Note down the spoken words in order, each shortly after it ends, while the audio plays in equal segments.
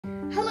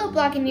Hello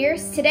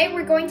Blogineers, today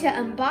we're going to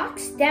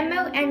unbox,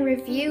 demo, and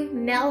review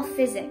Mel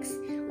Physics.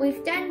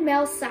 We've done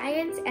Mel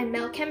Science and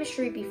Mel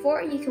Chemistry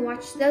before. You can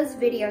watch those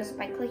videos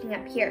by clicking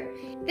up here.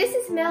 This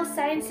is Mel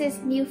Science's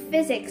new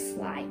physics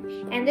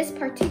line, and this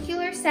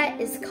particular set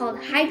is called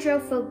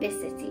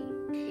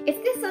Hydrophobicity.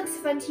 If this looks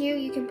fun to you,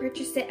 you can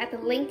purchase it at the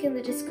link in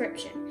the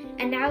description.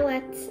 And now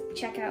let's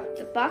check out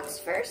the box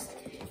first.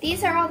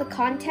 These are all the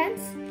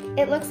contents.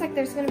 It looks like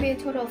there's going to be a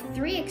total of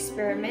 3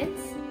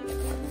 experiments.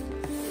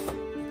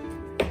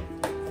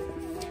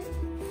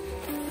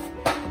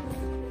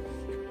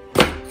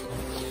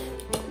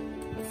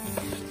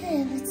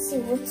 Let's see,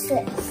 what's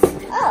this?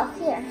 Oh,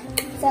 here.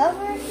 So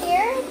over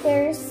here,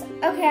 there's...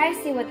 Okay, I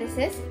see what this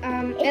is.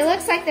 It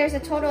looks like there's a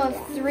total of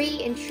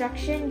 3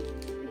 instruction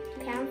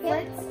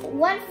pamphlets. Yep.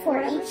 One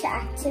for each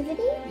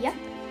activity. Yep.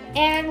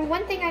 And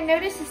one thing I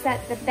noticed is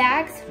that the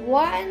bags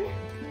 1,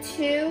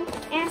 2,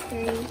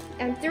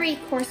 and 3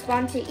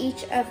 correspond to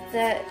each of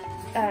the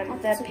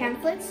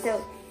pamphlets.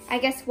 So I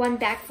guess 1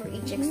 bag for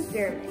each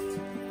experiment.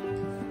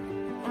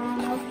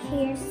 Over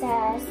here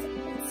says,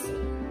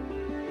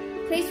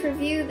 please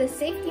review the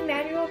safety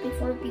manual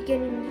before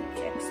beginning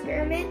each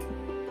experiment,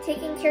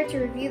 taking care to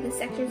review the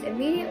sections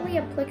immediately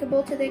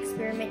applicable to the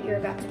experiment you're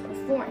about to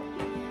perform.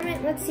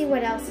 Let's see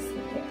what else is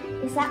in here.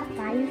 Is that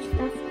fire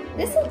stuff?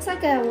 This looks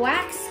like a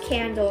wax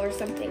candle or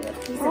something with a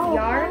piece of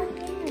yarn.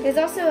 There's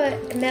also a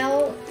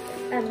Mel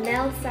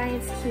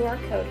Science QR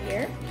code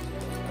here.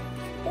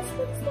 This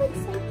looks like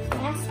some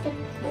plastic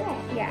tray.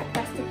 Yeah,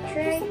 plastic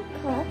tray. Some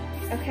cups.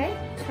 Okay,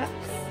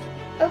 cups.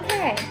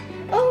 Okay.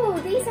 Oh,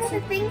 these are the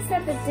things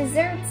that the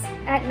desserts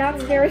at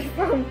Knott's Berry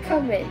Farm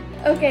come in.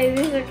 Okay,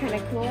 these are kind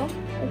of cool.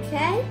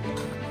 Okay.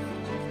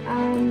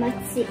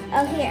 Let's see.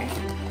 Oh, here.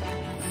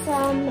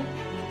 Some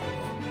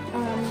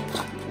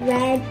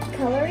red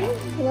coloring.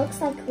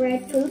 Looks like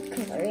red food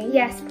coloring.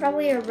 Yes,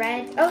 probably a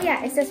red. Oh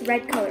yeah, it says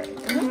red coloring.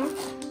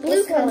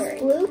 Blue coloring.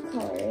 Blue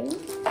coloring.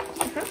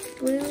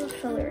 Blue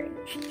coloring.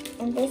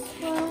 And this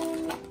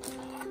one,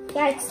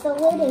 yeah, it's the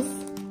lid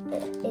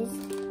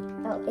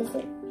is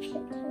it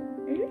shit tone?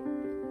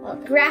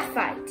 Okay.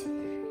 Graphite.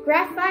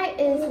 Graphite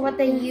is what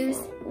they use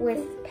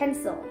with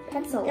pencil.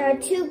 There are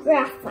 2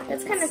 graphites.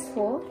 That's kind of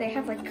cool. They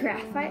have like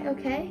graphite,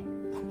 okay.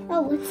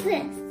 Oh, what's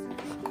this?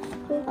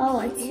 Oh,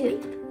 a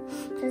tube.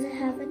 Does it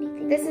have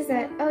anything? This is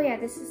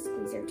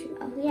these are 2.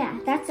 Oh yeah,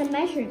 that's a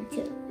measuring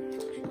tube,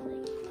 actually.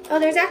 Oh,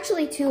 there's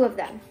actually 2 of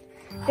them.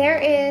 There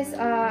is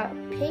a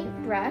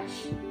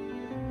paintbrush.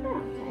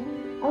 Oh, okay.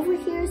 Over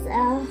here's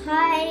a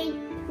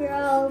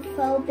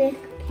hydrophobic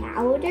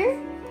powder.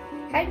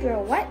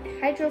 What?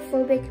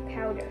 Hydrophobic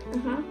powder.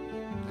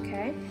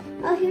 Okay.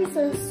 Oh, here's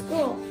a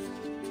spool.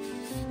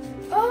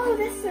 Oh,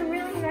 this is a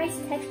really nice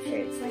texture.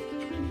 It's like,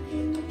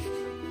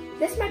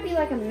 this might be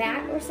like a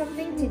mat or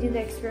something to do the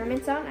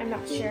experiments on. I'm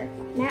not sure.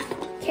 Mat.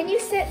 Can you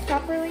sit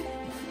properly?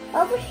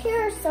 Over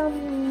here are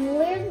some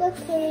weird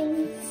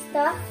looking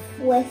stuff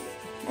with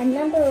a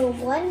number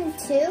 1 and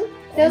 2.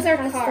 Those are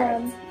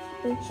cards.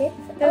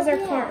 Those are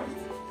yeah. cards.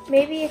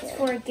 Maybe it's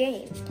for a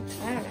game.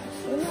 I don't know.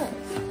 Who knows?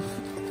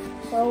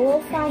 Well,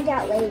 we'll find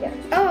out later.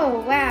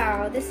 Oh,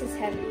 wow. This is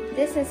heavy.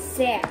 This is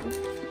sand.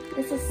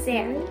 This is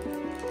sand.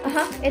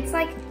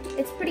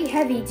 It's pretty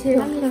heavy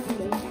too.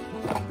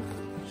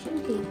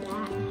 Shouldn't be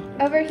that.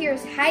 Over here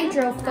is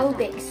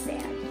hydrophobic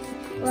sand.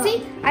 Well,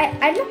 see,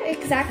 I'm not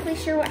exactly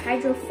sure what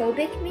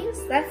hydrophobic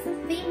means. That's the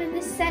theme of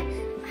this set.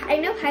 I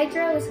know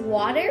hydro is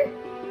water,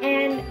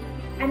 and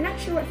I'm not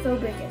sure what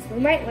phobic is. We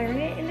might learn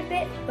it in a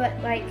bit, but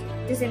like,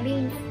 does it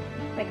mean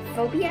like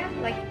phobia?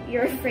 Like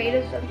you're afraid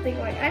of something?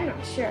 Like, I'm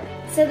not sure.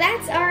 So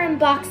that's our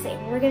unboxing.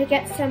 We're gonna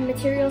get some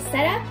materials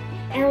set up,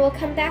 and we'll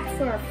come back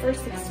for our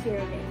first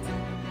experiment.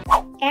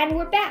 And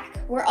we're back.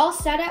 We're all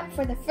set up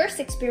for the first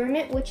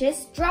experiment, which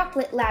is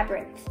Droplet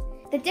Labyrinth.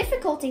 The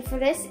difficulty for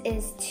this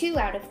is 2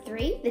 out of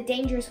 3, the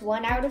danger is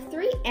 1 out of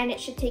 3, and it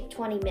should take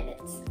 20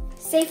 minutes.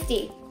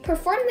 Safety.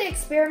 Perform the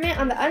experiment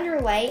on the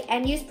underlay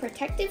and use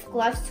protective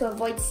gloves to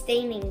avoid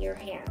staining your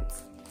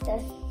hands.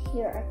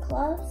 Here are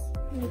gloves.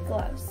 How many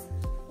gloves?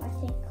 I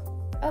think.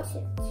 Oh,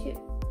 2.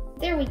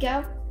 There we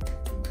go.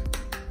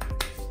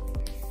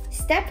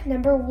 Step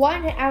number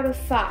 1 out of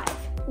 5.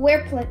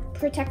 Wear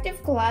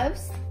protective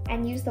gloves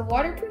and use the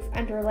waterproof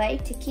underlay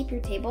to keep your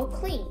table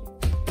clean.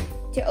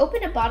 To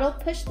open a bottle,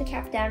 push the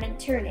cap down and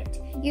turn it.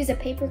 Use a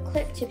paper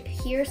clip to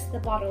pierce the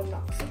bottle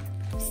nozzle.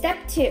 Step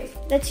 2.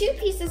 The 2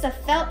 pieces of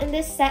felt in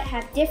this set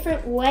have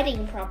different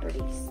wetting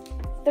properties.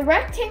 The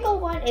rectangle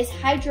one is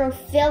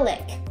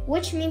hydrophilic,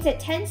 which means it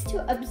tends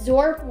to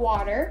absorb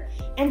water,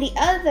 and the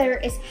other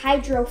is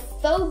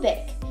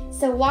hydrophobic,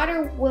 so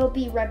water will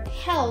be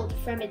repelled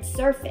from its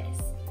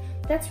surface.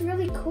 That's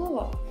really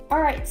cool.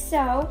 Alright,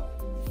 so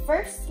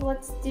first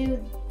let's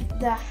do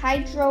the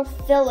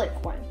hydrophilic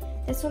one.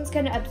 This one's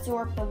going to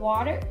absorb the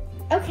water.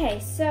 Okay,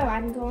 so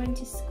I'm going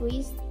to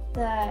squeeze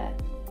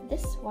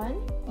this one.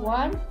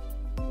 1,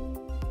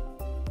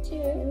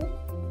 2,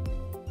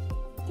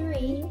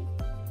 3.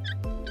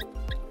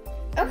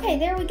 Okay,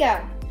 there we go.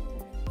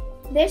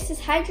 This is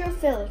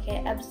hydrophilic.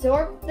 It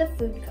absorbs the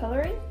food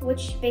coloring,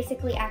 which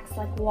basically acts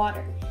like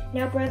water.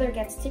 Now brother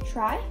gets to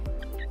try.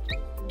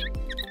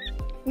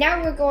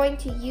 Now we're going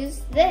to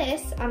use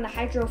this on the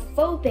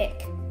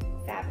hydrophobic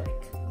fabric.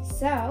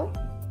 So,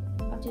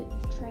 I'll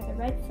try the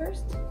red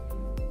first.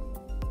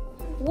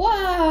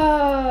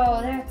 Whoa,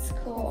 that's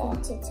cool.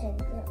 To 10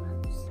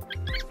 grams.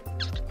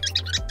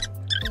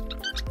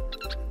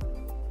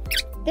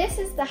 This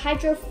is the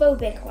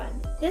hydrophobic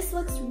one. This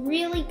looks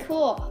really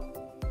cool.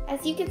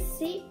 As you can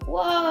see,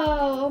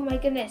 whoa, oh my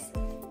goodness.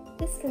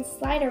 This can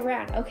slide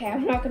around. Okay,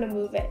 I'm not gonna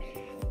move it.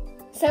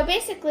 So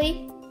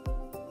basically,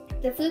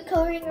 the food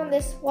coloring on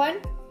this one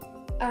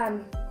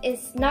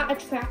is not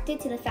attracted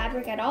to the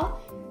fabric at all,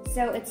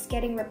 so it's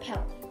getting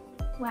repelled.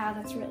 Wow,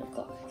 that's really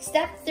cool.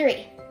 Step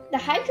 3. The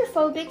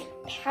hydrophobic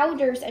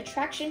powder's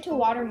attraction to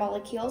water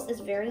molecules is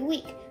very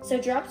weak, so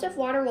drops of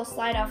water will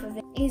slide off of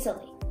it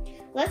easily.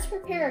 Let's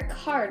prepare a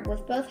card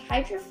with both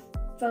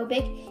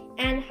hydrophobic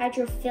and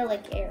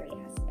hydrophilic areas.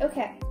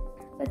 Okay,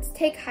 let's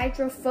take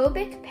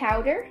hydrophobic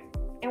powder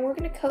and we're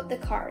gonna coat the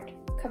card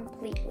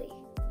completely.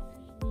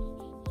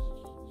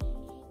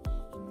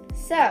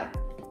 So,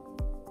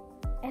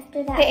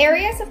 after that, the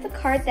areas of the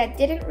card that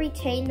didn't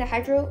retain the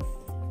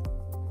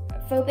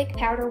hydrophobic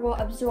powder will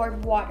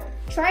absorb water.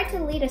 Try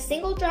to lead a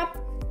single drop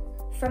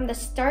from the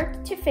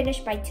start to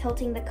finish by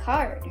tilting the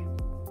card.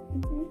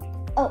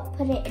 Oh,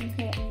 put it in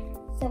here.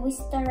 So we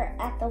start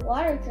at the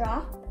water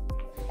drop.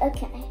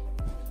 Okay.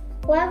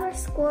 Whoever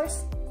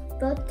scores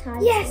both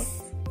times.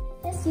 Yes!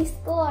 Yes, you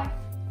score.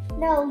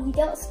 No, you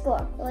don't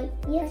score. Like,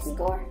 yes,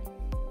 Score.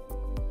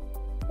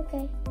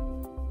 Okay.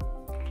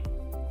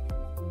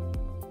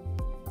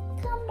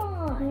 Come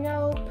on.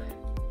 Nope.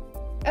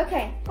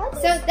 Okay, How do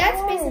so you that's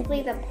score?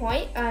 basically the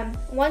point.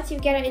 Once you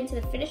get it into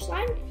the finish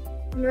line,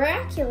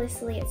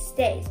 miraculously it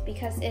stays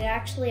because it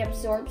actually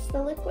absorbs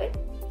the liquid.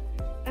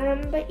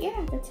 But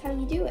yeah, that's how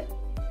you do it.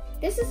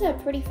 This is a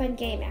pretty fun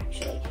game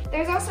actually.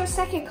 There's also a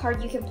second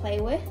card you can play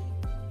with,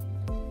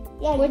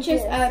 Yeah, which you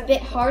is do. a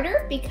bit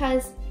harder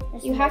because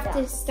There's you more have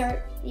to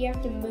dots. you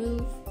have to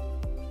move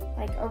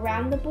like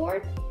around the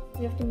board.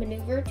 You have to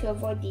maneuver to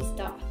avoid these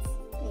dots.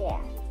 Yeah.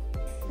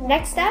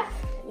 Next up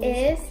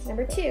is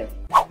number 2.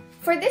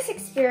 For this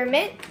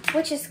experiment,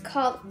 which is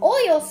called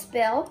oil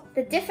spill,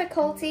 the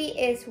difficulty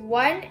is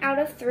 1 out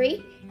of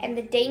 3 and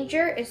the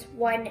danger is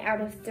 1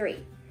 out of 3.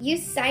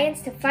 Use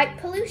science to fight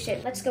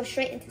pollution. Let's go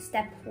straight into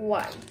step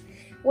 1.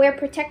 Wear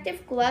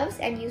protective gloves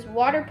and use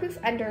waterproof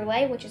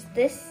underlay, which is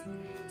this,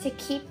 to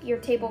keep your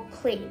table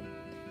clean.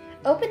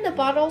 Open the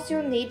bottles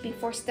you'll need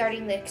before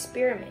starting the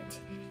experiment.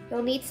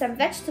 You'll need some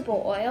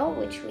vegetable oil,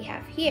 which we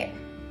have here.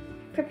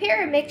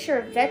 Prepare a mixture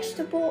of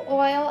vegetable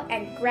oil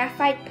and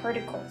graphite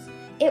particles.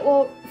 It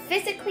will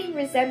physically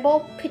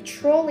resemble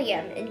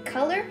petroleum in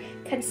color,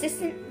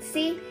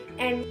 consistency,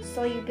 and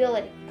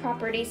solubility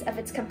properties of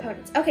its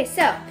components. Okay,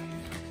 so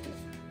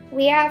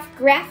we have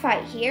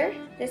graphite here.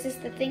 This is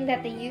the thing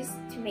that they use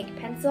to make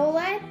pencil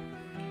lead.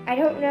 I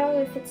don't know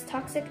if it's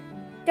toxic.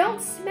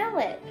 Don't smell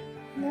it.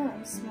 No,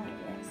 I'm smelling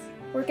this.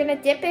 We're gonna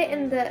dip it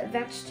in the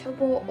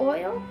vegetable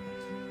oil.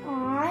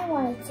 Oh, I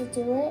wanted to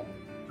do it.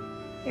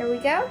 Here we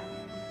go.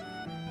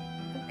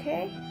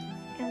 Okay,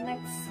 and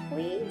let's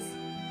squeeze.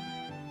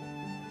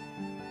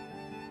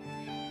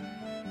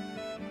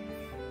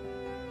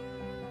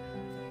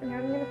 And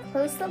I'm gonna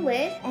close the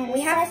lid. And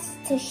we it have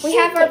says to we shake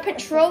have our it for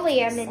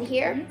petroleum 15 in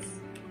here. seconds.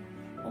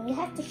 And you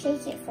have to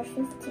shake it for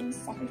 15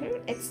 seconds.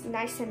 It's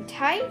nice and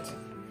tight.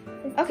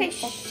 15 Okay,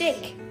 seconds.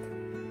 shake.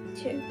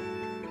 2,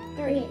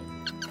 3.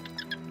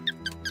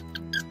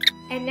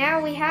 And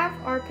now we have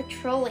our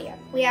petroleum.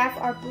 We have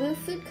our blue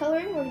food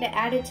coloring. We're gonna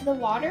add it to the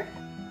water.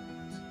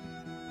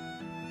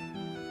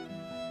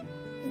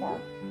 No.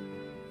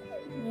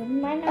 You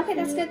might not Okay,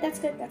 that's be- good, that's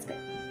good, that's good.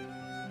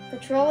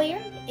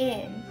 Petroleum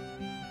in.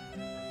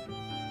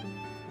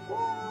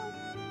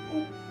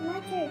 Whoa. My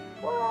turn.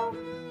 Whoa.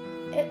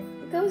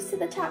 It goes to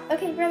the top.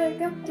 Okay, brother,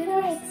 go. Do the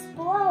It rest.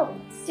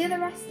 explodes. Do the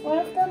rest. One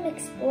of them My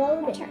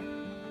exploded.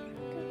 turn.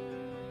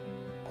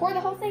 Pour the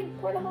whole thing.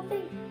 Pour the whole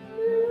thing.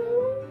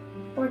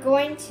 We're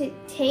going to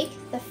take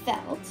the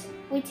felt.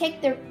 We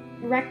take the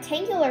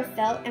rectangular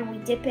felt and we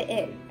dip it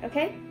in,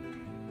 okay?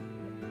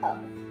 Oh.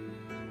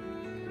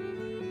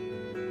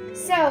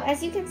 So,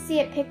 as you can see,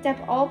 it picked up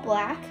all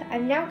black.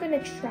 I'm now going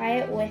to try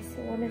it with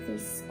one of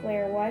these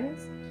square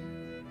ones.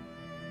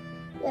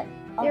 Yep.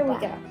 All There we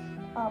black. go.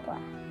 All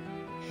black.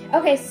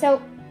 Okay,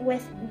 so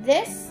with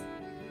this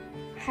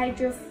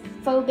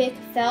hydrophobic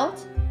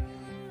felt,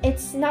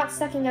 it's not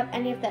sucking up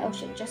any of the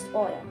ocean, just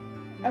oil.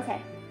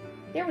 Okay,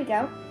 there we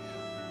go.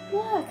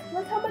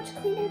 Look how much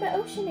cleaner the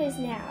ocean is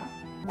now.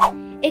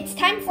 It's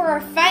time for our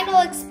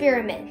final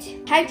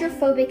experiment,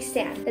 hydrophobic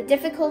sand. The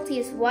difficulty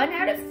is 1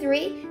 out of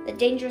 3, the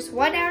danger is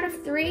 1 out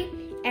of 3,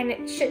 and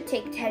it should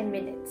take 10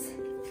 minutes.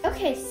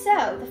 Okay,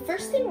 so the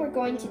first thing we're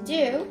going to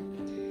do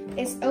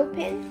is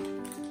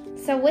open.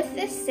 So with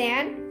this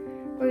sand,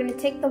 we're going to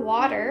take the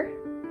water.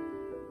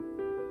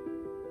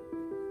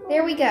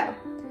 There we go.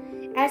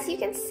 As you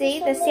can see,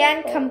 the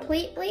sand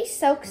completely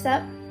soaks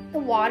up the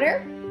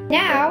water.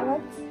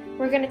 Now,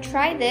 we're gonna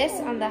try this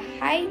on the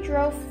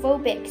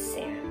hydrophobic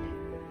sand.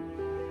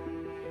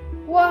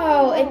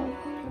 Whoa,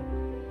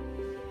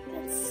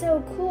 that's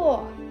so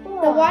cool.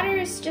 Whoa. The water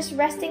is just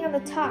resting on the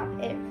top.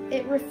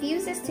 It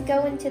refuses to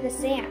go into the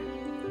sand.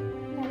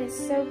 That is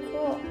so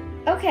cool.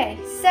 Okay,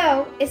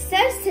 so it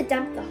says to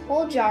dump the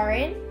whole jar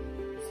in.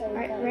 So All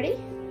right, ready?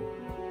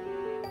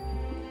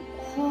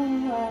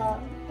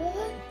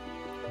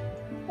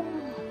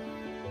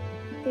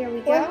 There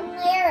we go. One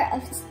layer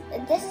of,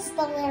 this is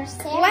the layer of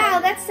sand. Wow,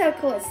 that's so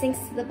cool. It sinks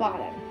to the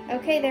bottom.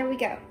 Okay, there we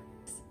go.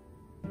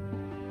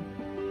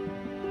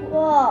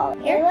 Whoa,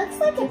 Here, it looks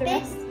like do a the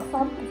big rest.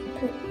 clump of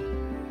poop.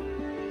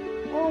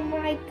 Oh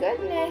my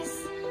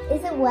goodness.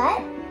 Is it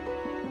wet?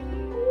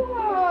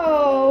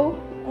 Whoa.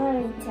 Let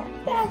me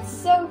check. That's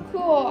so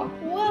cool.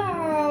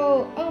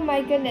 Wow. Oh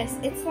my goodness.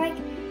 It's like,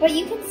 but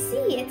you can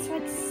see it's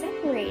like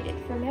separated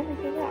from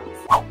everything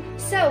else.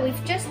 So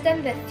we've just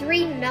done the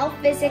 3 melt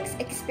physics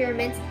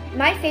experiments.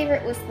 My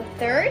favorite was the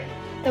third,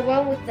 the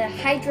one with the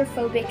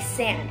hydrophobic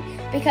sand.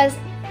 Because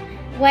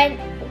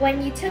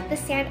when you took the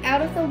sand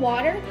out of the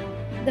water,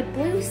 the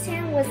blue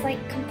sand was like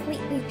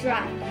completely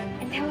dry.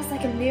 And that was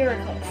like a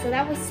miracle. So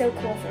that was so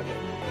cool for me.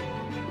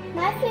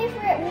 My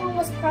favorite one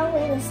was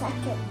probably the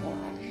second one.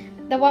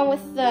 The one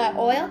with the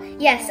oil?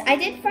 Yes, I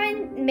did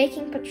find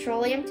making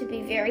petroleum to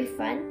be very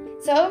fun.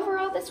 So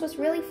overall, this was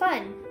really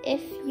fun.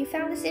 If you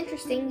found this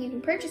interesting, you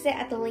can purchase it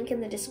at the link in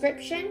the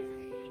description.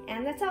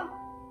 And that's all.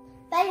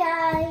 Bye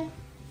guys.